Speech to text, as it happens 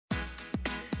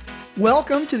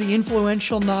Welcome to The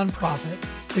Influential Nonprofit,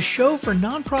 the show for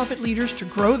nonprofit leaders to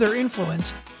grow their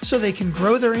influence so they can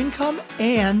grow their income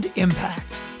and impact.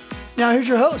 Now here's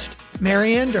your host,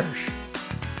 Marianne Dersch.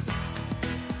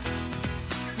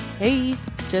 Hey,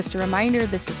 just a reminder,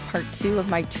 this is part 2 of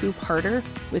my two-parter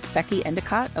with Becky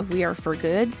Endicott of We Are For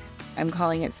Good. I'm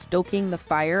calling it Stoking the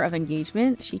Fire of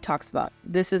Engagement. She talks about,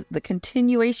 this is the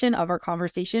continuation of our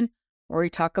conversation where we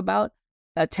talk about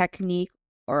a technique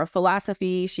or a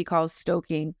philosophy she calls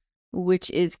stoking, which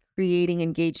is creating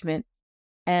engagement.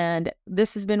 And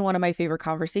this has been one of my favorite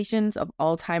conversations of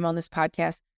all time on this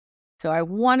podcast. So I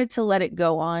wanted to let it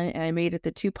go on, and I made it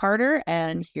the two-parter,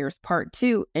 and here's part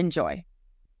 2. Enjoy.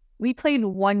 We played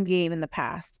one game in the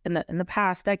past. In the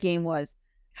past, that game was,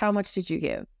 how much did you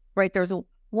give? Right? There's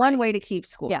one way to keep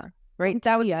score. Yeah. Right?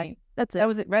 That was That's it. That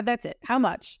was it. Right? That's it. How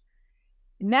much?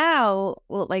 Now,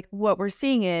 what we're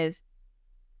seeing is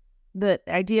the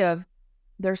idea of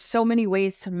there's so many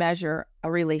ways to measure a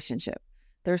relationship.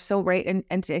 There's so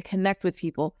and to connect with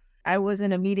people. I was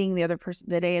in a meeting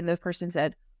the day, and the person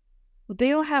said, well, they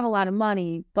don't have a lot of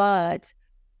money, but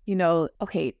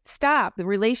okay, stop. The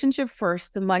relationship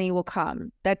first, the money will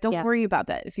come. Don't worry about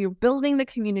that. If you're building the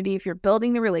community, if you're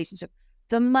building the relationship,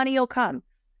 the money will come.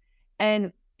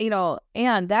 And,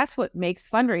 and that's what makes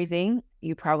fundraising,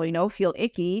 you probably know, feel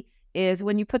icky, is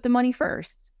when you put the money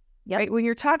first. Yep. Right? When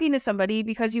you're talking to somebody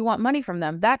because you want money from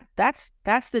them, that's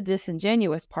the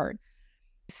disingenuous part.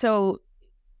 So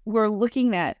we're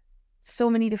looking at so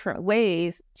many different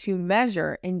ways to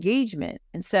measure engagement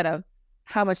instead of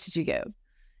how much did you give.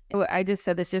 I just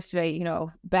said this yesterday,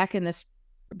 back in this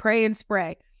pray and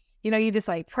spray, you just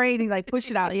pray and you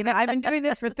push it out. I've been doing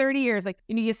this for 30 years.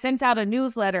 You sent out a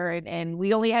newsletter and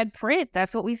we only had print.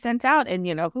 That's what we sent out. And,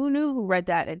 who knew who read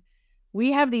that? And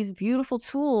we have these beautiful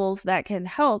tools that can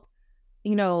help,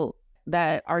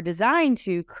 that are designed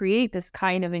to create this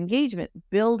kind of engagement,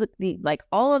 build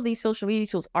all of these social media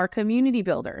tools are community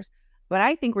builders, but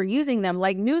I think we're using them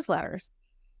like newsletters.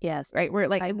 Yes. Right. We're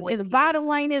the bottom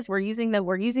line is we're using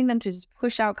them to just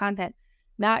push out content,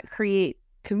 not create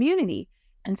community.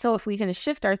 And so if we can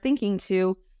shift our thinking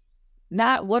to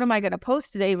not what am I going to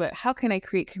post today, but how can I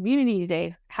create community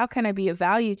today? How can I be of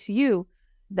value to you?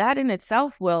 That in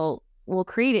itself will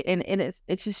create it. And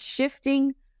it's just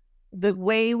shifting the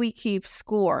way we keep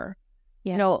score.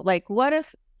 Yeah. What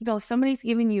if, somebody's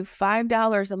giving you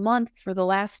 $5 a month for the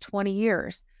last 20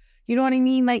 years? You know what I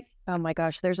mean? Oh my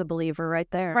gosh, there's a believer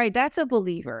right there. Right. That's a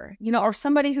believer, or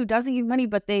somebody who doesn't give money,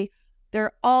 but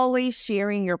they're always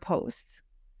sharing your posts.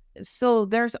 So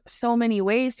there's so many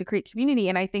ways to create community.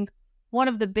 And I think one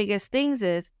of the biggest things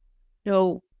is,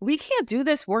 we can't do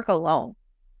this work alone.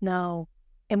 No.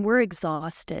 And we're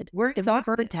exhausted. We're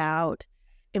burnt out.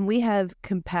 And we have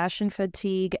compassion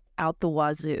fatigue out the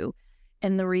wazoo.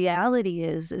 And the reality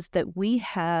is that we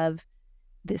have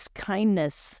this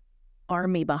kindness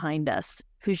army behind us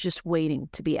who's just waiting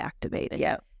to be activated.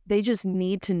 Yeah. They just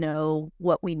need to know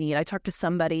what we need. I talked to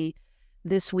somebody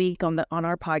this week on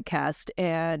our podcast,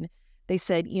 and they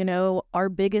said, our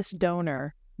biggest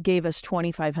donor gave us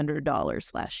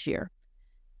 $2,500 last year.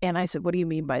 And I said, what do you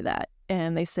mean by that?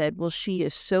 And they said, well, she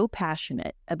is so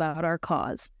passionate about our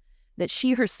cause that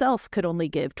she herself could only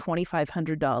give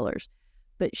 $2,500,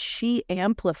 but she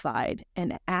amplified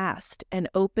and asked and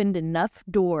opened enough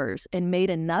doors and made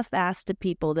enough asks to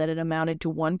people that it amounted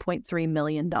to $1.3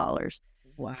 million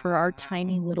for our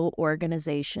tiny little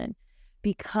organization,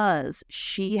 because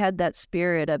she had that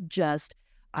spirit of just,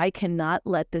 I cannot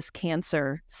let this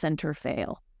cancer center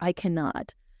fail. I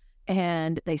cannot.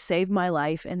 And they saved my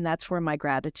life, and that's where my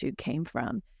gratitude came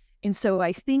from. And so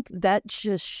I think that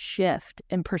just shift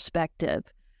in perspective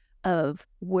of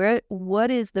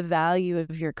what is the value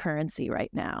of your currency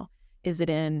right now? Is it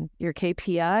in your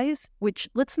KPIs? Which,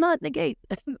 let's not negate.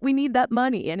 We need that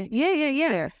money. And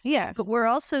Yeah. But we're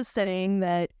also saying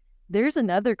that there's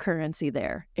another currency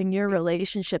there in your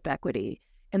relationship equity.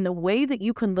 And the way that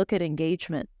you can look at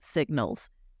engagement signals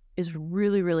is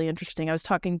really, really interesting. I was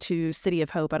talking to City of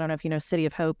Hope. I don't know if you know City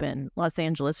of Hope in Los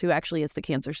Angeles, who actually is the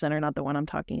cancer center, not the one I'm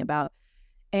talking about.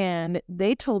 And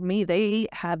they told me they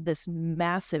have this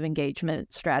massive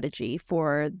engagement strategy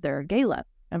for their gala.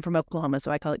 I'm from Oklahoma, so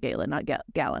I call it gala, not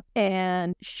gala.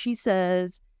 And she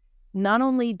says, not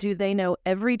only do they know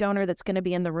every donor that's going to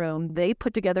be in the room, they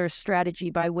put together a strategy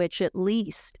by which at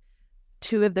least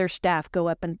 2 of their staff go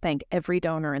up and thank every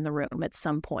donor in the room at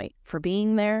some point for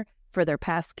being there, for their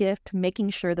past gift, making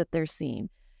sure that they're seen.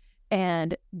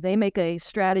 And they make a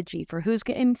strategy for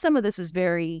and some of this is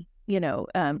very,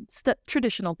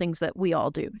 traditional things that we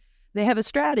all do. They have a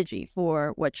strategy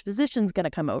for which physician's going to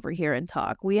come over here and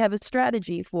talk. We have a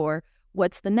strategy for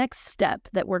What's the next step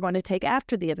that we're going to take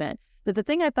after the event? But the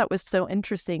thing I thought was so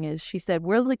interesting is she said,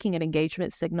 we're looking at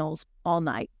engagement signals all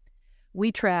night.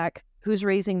 We track who's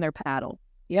raising their paddle.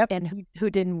 Yep. And who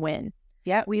didn't win.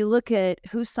 Yep. We look at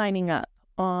who's signing up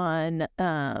on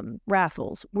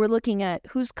raffles. We're looking at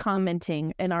who's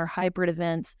commenting in our hybrid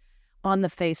events on the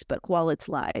Facebook while it's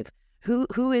live.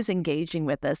 Who is engaging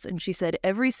with us? And she said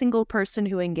every single person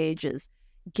who engages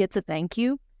gets a thank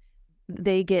you.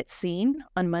 They get seen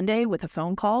on Monday with a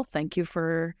phone call. Thank you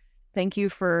for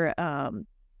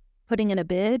putting in a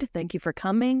bid. Thank you for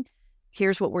coming.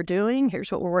 Here's what we're doing.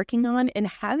 Here's what we're working on. And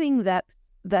having that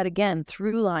again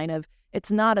through line of,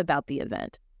 it's not about the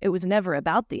event. It was never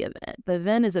about the event. The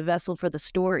event is a vessel for the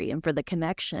story and for the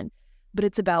connection, but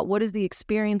it's about what is the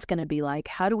experience going to be like?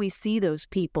 How do we see those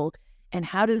people? And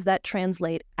how does that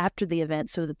translate after the event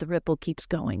so that the ripple keeps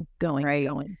going.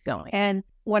 And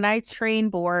when I train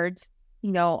boards,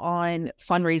 on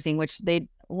fundraising, which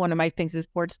one of my things is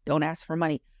boards don't ask for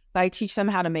money, but I teach them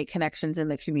how to make connections in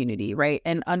the community, right?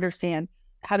 And understand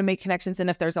how to make connections. And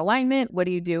if there's alignment, what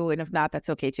do you do? And if not, that's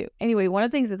okay too. Anyway, one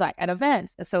of the things is like at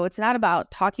events. So it's not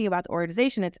about talking about the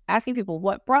organization. It's asking people,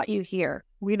 what brought you here?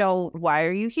 Why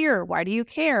are you here? Why do you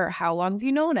care? How long have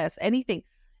you known us? Anything.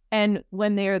 And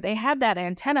when they have that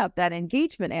antenna up, that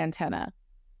engagement antenna,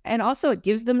 and also it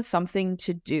gives them something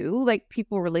to do. Like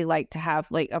people really like to have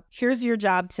here's your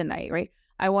job tonight, right?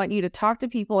 I want you to talk to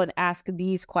people and ask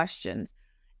these questions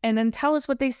and then tell us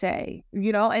what they say,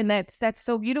 and that's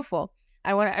so beautiful.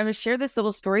 I want to share this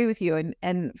little story with you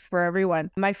and for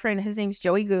everyone. My friend, his name's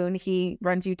Joey Goon. He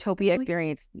runs Utopia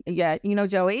Experience. Yeah, you know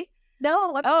Joey?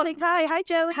 No, I'm saying hi. Hi,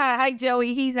 Joey. Hi,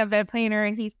 Joey. He's an event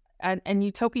planner and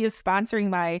Utopia is sponsoring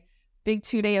my big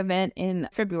 2-day event in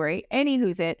February.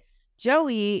 Who's it?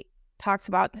 Joey talks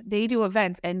about they do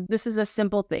events, and this is a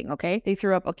simple thing, okay? They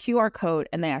threw up a QR code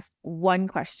and they asked one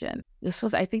question.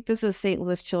 I think this was St.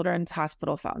 Louis Children's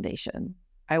Hospital Foundation,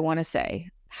 I want to say.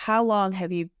 How long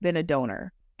have you been a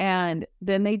donor? And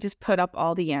then they just put up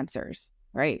all the answers,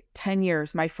 right? 10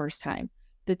 years, my first time.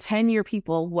 The 10-year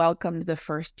people welcomed the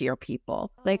first-year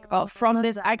people. From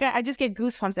this, I just get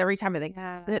goosebumps every time I think.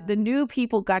 Yeah. The new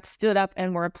people got stood up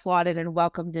and were applauded and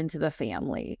welcomed into the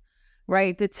family,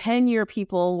 right? The 10-year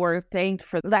people were thanked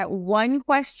for that one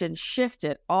question,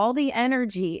 shifted all the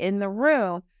energy in the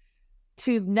room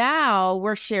to now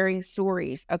we're sharing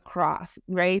stories across,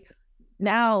 right?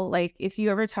 Now, if you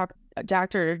ever talk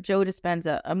Dr. Joe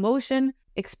Dispenza,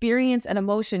 experience and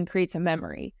emotion creates a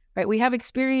memory, right? We have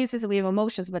experiences and we have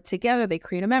emotions, but together they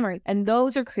create a memory. And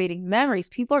those are creating memories.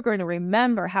 People are going to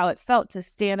remember how it felt to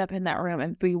stand up in that room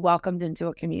and be welcomed into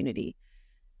a community,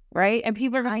 right? And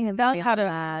people are going to felt how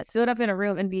to stood up in a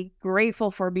room and be grateful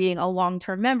for being a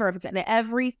long-term member of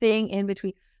everything in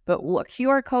between. But what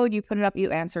QR code, you put it up,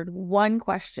 you answered one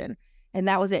question. And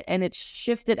that was it. And it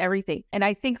shifted everything. And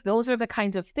I think those are the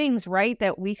kinds of things, right,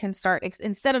 that we can start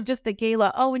instead of just the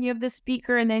gala. Oh, when you have this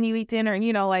speaker and then you eat dinner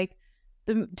and,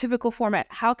 the typical format.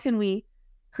 How can we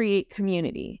create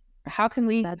community? How can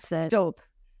we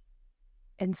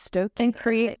Stoke and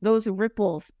create those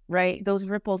ripples, right? Those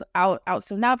ripples out.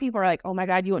 So now people are like, oh my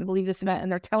God, you wouldn't believe this event.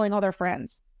 And they're telling all their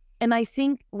friends. And I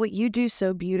think what you do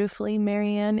so beautifully,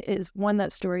 Marianne, is one,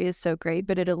 that story is so great,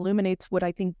 but it illuminates what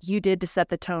I think you did to set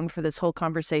the tone for this whole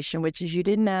conversation, which is you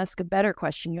didn't ask a better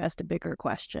question, you asked a bigger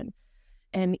question.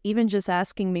 And even just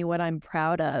asking me what I'm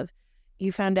proud of,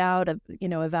 you found out,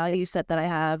 a value set that I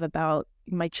have about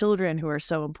my children who are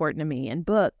so important to me, and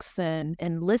books and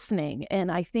listening.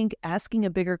 And I think asking a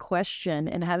bigger question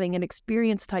and having an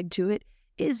experience tied to it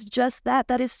is just that.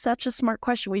 That is such a smart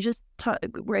question. We just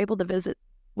were able to visit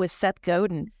with Seth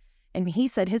Godin, and he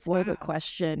said his favorite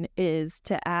question is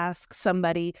to ask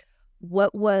somebody,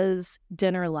 what was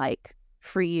dinner like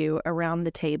for you around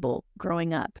the table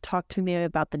growing up? Talk to me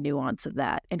about the nuance of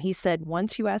that. And he said,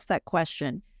 once you ask that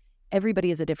question, everybody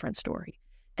has a different story.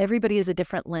 Everybody has a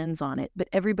different lens on it, but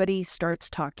everybody starts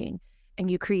talking, and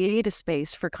you create a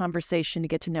space for conversation to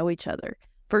get to know each other.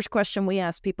 First question we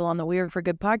ask people on the We Are for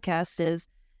Good podcast is,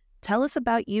 tell us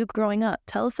about you growing up.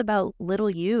 Tell us about little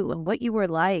you and what you were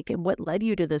like and what led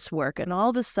you to this work. And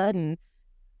all of a sudden,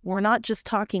 we're not just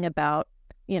talking about,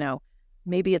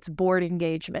 maybe it's board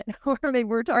engagement, or maybe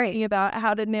we're talking about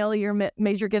how to nail your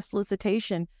major gift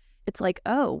solicitation. It's like,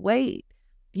 oh, wait,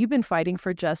 you've been fighting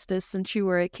for justice since you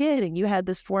were a kid and you had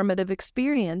this formative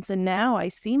experience. And now I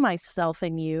see myself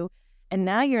in you. And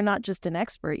now you're not just an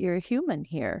expert, you're a human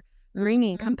here,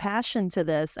 bringing compassion to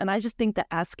this. And I just think that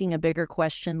asking a bigger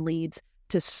question leads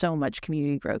to so much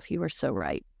community growth. You are so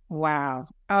right. Wow.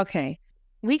 Okay.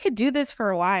 We could do this for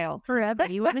a while. Forever.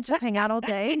 You want to just hang out all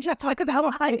day and just talk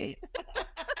about life?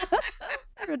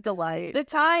 You're a delight. The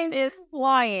time is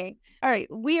flying. All right.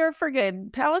 We Are for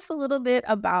Good. Tell us a little bit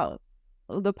about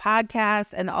the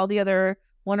podcast and all the other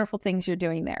wonderful things you're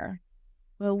doing there.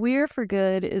 Well, We're for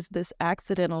Good is this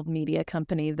accidental media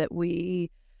company that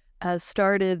we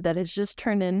started that has just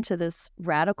turned into this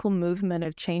radical movement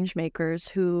of change makers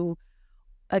who,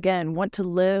 again, want to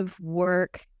live,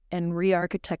 work, and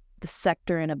re-architect the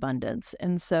sector in abundance.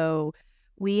 And so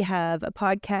we have a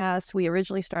podcast. We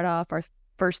originally started off our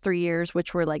first 3 years,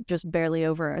 which were like just barely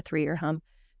over our 3-year hump,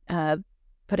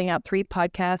 putting out 3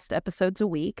 podcast episodes a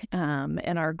week.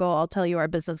 And our goal, I'll tell you our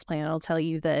business plan. I'll tell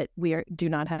you that do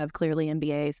not have clearly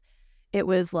MBAs. It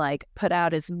was like put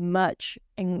out as much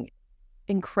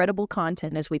incredible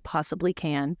content as we possibly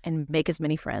can and make as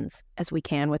many friends as we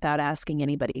can without asking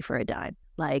anybody for a dime.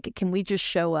 Like, can we just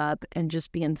show up and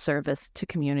just be in service to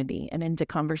community and into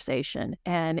conversation?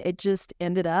 And it just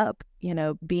ended up,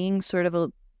 being sort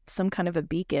of some kind of a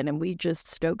beacon, and we just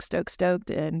stoked.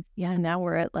 And yeah, now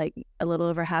we're at like a little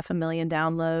over 500,000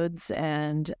 downloads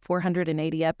and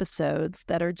 480 episodes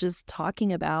that are just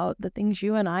talking about the things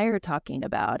you and I are talking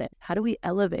about. And how do we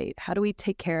elevate? How do we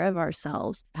take care of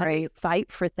ourselves? How do we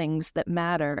fight for things that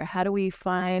matter? How do we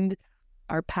find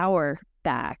our power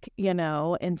back,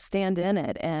 and stand in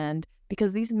it? And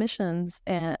because these missions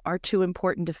are too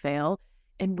important to fail,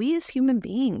 and we as human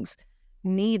beings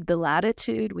need the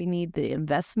latitude, we need the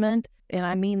investment. And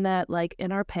I mean that like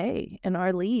in our pay, in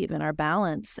our leave, in our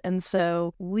balance. And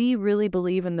so we really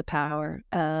believe in the power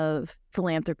of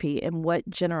philanthropy and what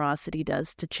generosity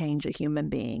does to change a human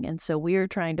being. And so we are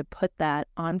trying to put that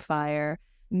on fire,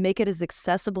 make it as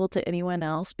accessible to anyone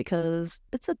else, because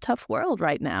it's a tough world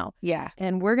right now. Yeah.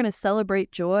 And we're going to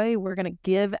celebrate joy. We're going to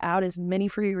give out as many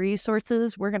free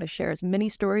resources. We're going to share as many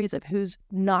stories of who's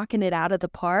knocking it out of the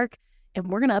park. And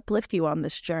we're going to uplift you on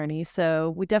this journey.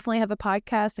 So we definitely have a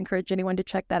podcast. Encourage anyone to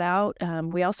check that out.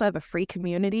 We also have a free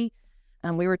community.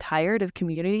 We were tired of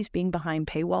communities being behind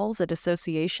paywalls at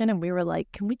association. And we were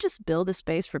like, can we just build a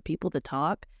space for people to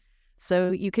talk?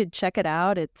 So you could check it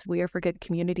out. It's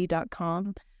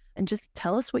weareforgoodcommunity.com. And just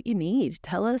tell us what you need.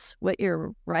 Tell us what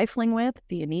you're rifling with.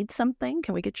 Do you need something?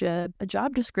 Can we get you a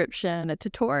job description, a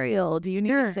tutorial? Do you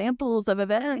need examples of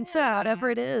events? Whatever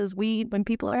it is. When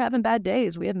people are having bad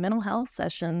days, we have mental health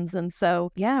sessions. And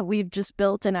so, yeah, we've just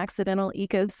built an accidental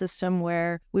ecosystem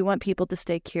where we want people to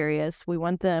stay curious. We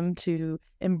want them to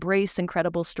embrace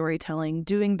incredible storytelling,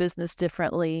 doing business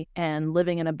differently, and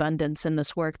living in abundance in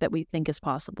this work that we think is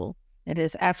possible. It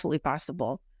is absolutely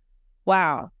possible.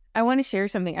 Wow. I want to share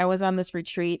something. I was on this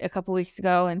retreat a couple weeks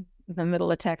ago in the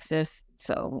middle of Texas.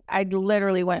 So I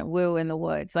literally went woo in the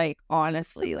woods, like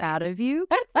honestly. Out of you?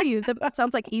 That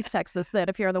sounds like East Texas then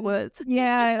if you're in the woods.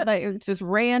 Yeah, like it was just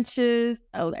ranches.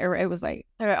 Oh, it was like,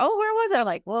 where was it? I'm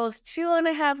like, well, it's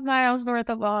 2.5 miles north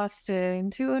of Austin,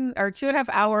 2.5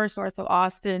 hours north of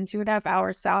Austin, 2.5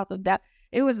 hours south of that.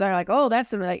 It was there like, oh,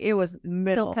 that's like, it was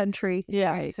middle country.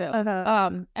 Yeah. Right.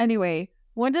 So, anyway,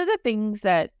 one of the things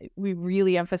that we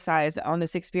really emphasized on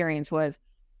this experience was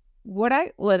which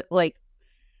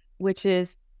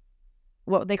is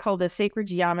what they call the sacred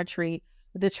geometry,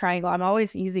 the triangle. I'm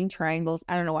always using triangles.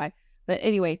 I don't know why. But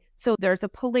anyway, so there's a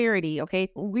polarity, okay?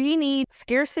 We need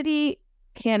scarcity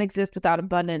can't exist without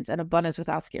abundance, and abundance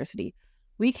without scarcity.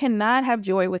 We cannot have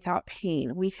joy without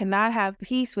pain. We cannot have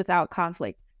peace without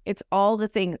conflict. It's all the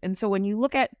things. And so when you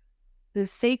look at the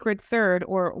sacred third,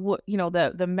 or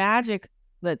the magic,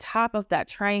 the top of that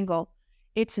triangle,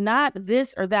 it's not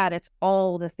this or that, it's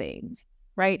all the things,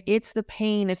 right? It's the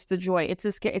pain, it's the joy,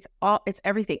 it's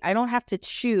everything. I don't have to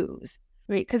choose,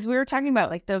 right? Because we were talking about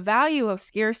like the value of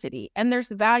scarcity, and there's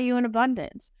the value in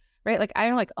abundance, right? Like I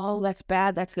don't like, oh, that's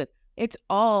bad, that's good. It's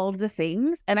all the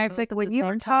things. And I feel like when you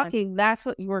were talking, that's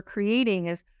what you were creating,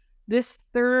 is this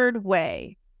third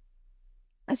way.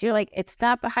 Because you're like, it's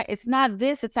not behind, it's not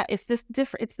this, it's that, it's this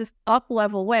different, it's this up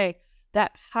level way,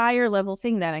 that higher level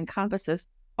thing that encompasses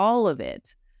all of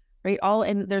it, right?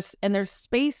 And there's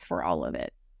space for all of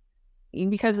it,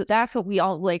 because that's what we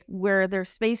all like, where there's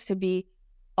space to be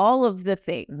all of the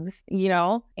things,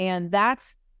 and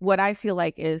that's what I feel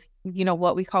like is,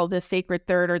 what we call the sacred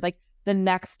third, or like the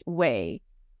next way,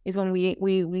 is when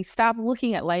we stop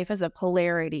looking at life as a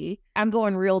polarity. I'm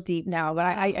going real deep now, but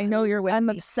I know you're with me. I'm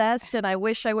obsessed, and I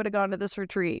wish I would have gone to this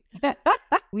retreat.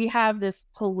 We have this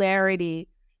polarity,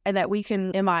 and that we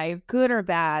can, am I good or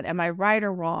bad? Am I right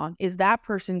or wrong? Is that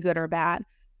person good or bad?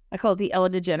 I call it the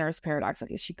Ellen DeGeneres paradox.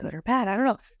 Like, is she good or bad? I don't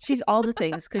know. She's all the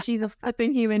things, because she's a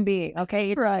flipping human being,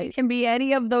 okay? Right. She can be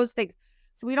any of those things.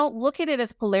 So we don't look at it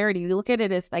as polarity. We look at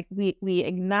it as like we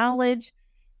acknowledge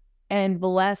and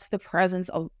bless the presence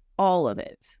of all of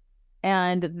it,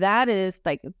 And that is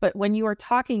like, but when you were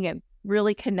talking, it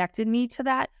really connected me to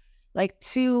that, like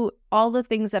to all the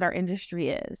things that our industry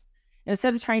is.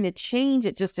 Instead of trying to change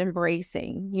it, just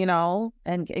embracing, you know,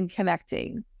 and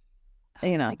connecting.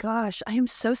 You know, my gosh, I am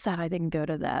so sad I didn't go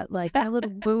to that. Like, my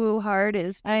little boo heart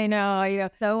is I know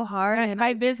so hard. And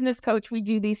my business coach, we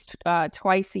do these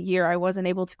twice a year. I wasn't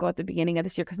able to go at the beginning of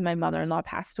this year because my mother-in-law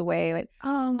passed away. But,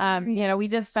 you know, we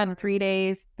just spent 3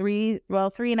 days,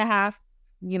 3.5,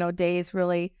 you know, days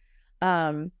really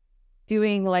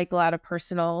doing like a lot of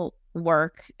personal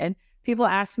work. And people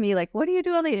ask me like, what do you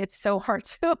do on the, it's so hard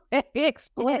to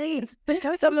explain.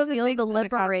 Some of the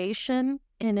liberation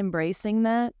in embracing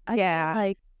that.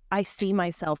 I see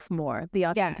myself more. The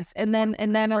authenticity. Yes.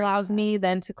 And then allows me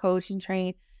then to coach and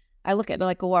train. I look at it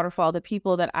like a waterfall. The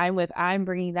people that I'm with, I'm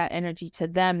bringing that energy to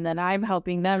them. Then I'm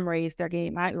helping them raise their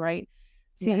game, right?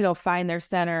 So, you know, find their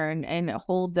center and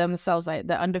hold themselves like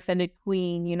the undefended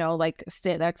queen, you know, like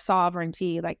that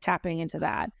sovereignty, like tapping into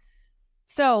that.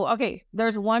 So, okay,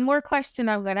 there's one more question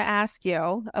I'm going to ask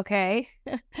you. Okay.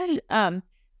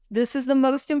 This is the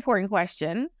most important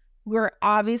question. We're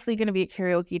obviously going to be at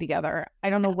karaoke together. I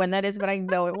don't know when that is, but I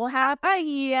know it will happen.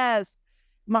 Yes.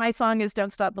 My song is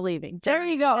Don't Stop Believing. There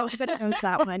you go.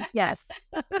 That one. Yes.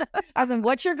 I was like,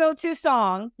 what's your go-to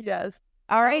song? Yes.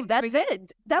 All right. That's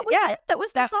it. That was it. That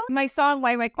was the song. My song.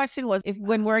 My question was,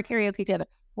 when we're at karaoke together,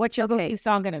 what's your go-to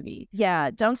song going to be? Yeah.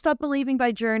 Don't Stop Believing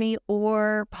by Journey,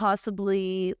 or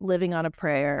possibly Living on a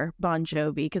Prayer, Bon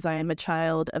Jovi, because I am a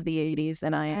child of the 80s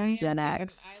and I am Gen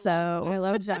X. So I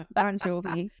love Bon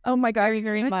Jovi. Oh my God.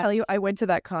 I tell you, I went to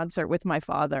that concert with my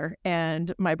father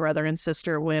and my brother and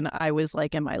sister when I was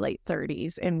like in my late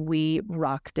 30s, and we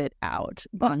rocked it out.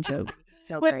 Bon Jovi.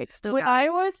 Great. Still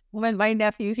when my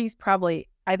nephew,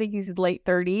 I think he's late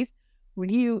 30s.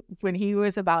 When he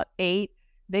was about 8,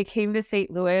 they came to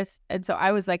St. Louis. And so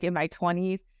I was like in my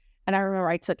 20s. And I remember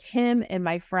I took him and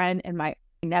my friend and my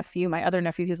nephew, my other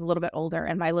nephew, who's a little bit older.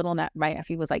 And my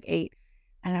nephew was like 8.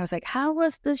 And I was like, how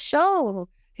was the show?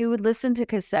 He would listen to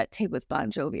cassette tape with Bon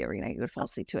Jovi every night. He would fall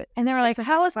asleep to it. And they were like,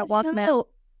 how was the show?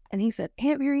 And he said,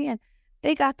 Aunt Marianne,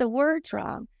 they got the words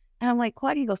wrong. And I'm like,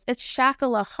 what? He goes, it's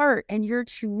Shackle Heart and you're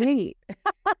too late.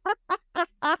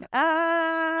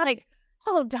 Like,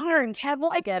 oh, darn, Kev,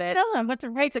 well, I get it. Tell him what to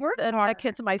write. That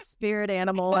kid's my spirit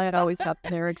animal. I had always got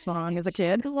the lyrics wrong as a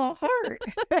kid. Shackle Heart.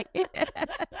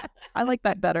 I like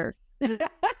that better. You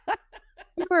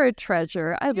are a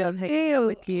treasure. I love hanging out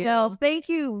with you. No, thank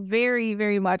you very,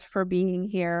 very much for being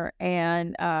here.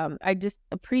 And I just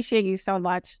appreciate you so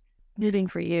much. Rooting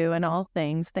for you and all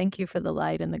things. Thank you for the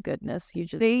light and the goodness you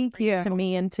just thank you to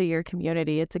me and to your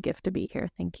community. It's a gift to be here.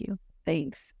 Thank you.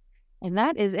 Thanks. And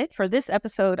that is it for this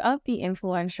episode of The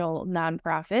Influential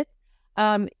Nonprofit.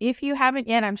 If you haven't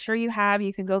yet, I'm sure you have,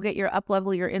 you can go get your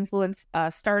Uplevel Your Influence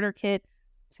starter kit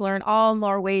to learn all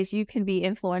more ways you can be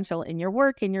influential in your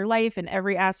work, in your life, in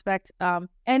every aspect.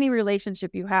 Any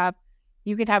relationship you have,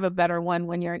 you could have a better one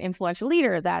when you're an influential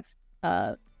leader. That's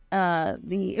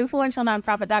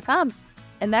theinfluentialnonprofit.com.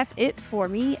 And that's it for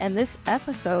me and this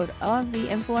episode of The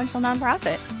Influential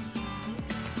Nonprofit.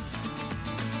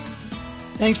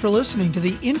 Thanks for listening to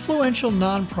The Influential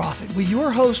Nonprofit with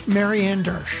your host, Marianne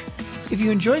Dersch. If you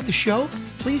enjoyed the show,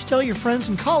 please tell your friends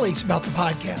and colleagues about the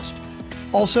podcast.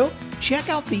 Also, check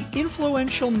out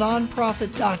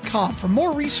theinfluentialnonprofit.com for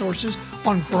more resources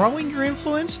on growing your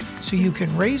influence so you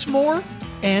can raise more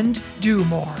and do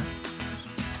more.